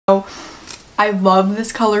I love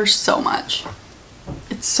this color so much.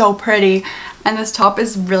 It's so pretty, and this top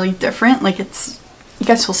is really different. Like, it's, you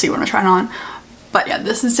guys will see when I try it on. But yeah,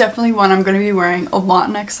 this is definitely one I'm going to be wearing a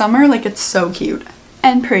lot next summer. Like, it's so cute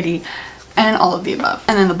and pretty and all of the above.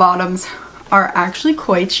 And then the bottoms are actually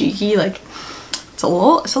quite cheeky. Like, it's a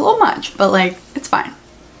little much, but like, it's fine.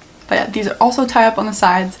 But yeah, these are also tie up on the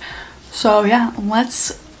sides. So yeah,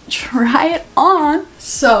 let's try it on.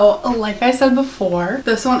 So like I said before,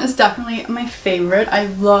 this one is definitely my favorite. I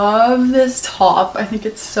love this top. I think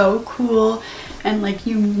it's so cool and like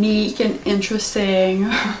unique and interesting.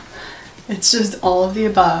 It's just all of the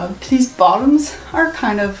above. These bottoms are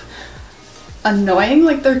kind of annoying.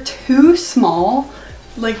 Like, they're too small.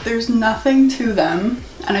 Like, there's nothing to them,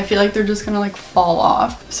 and I feel like they're just gonna like fall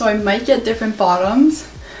off. So I might get different bottoms,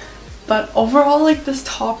 but overall, like, this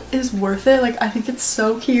top is worth it. Like, I think it's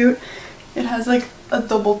so cute. It has like a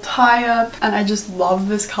double tie up, and I just love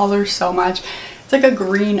this color so much. It's like a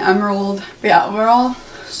green emerald. But yeah, overall,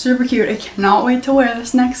 super cute. I cannot wait to wear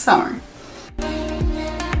this next summer.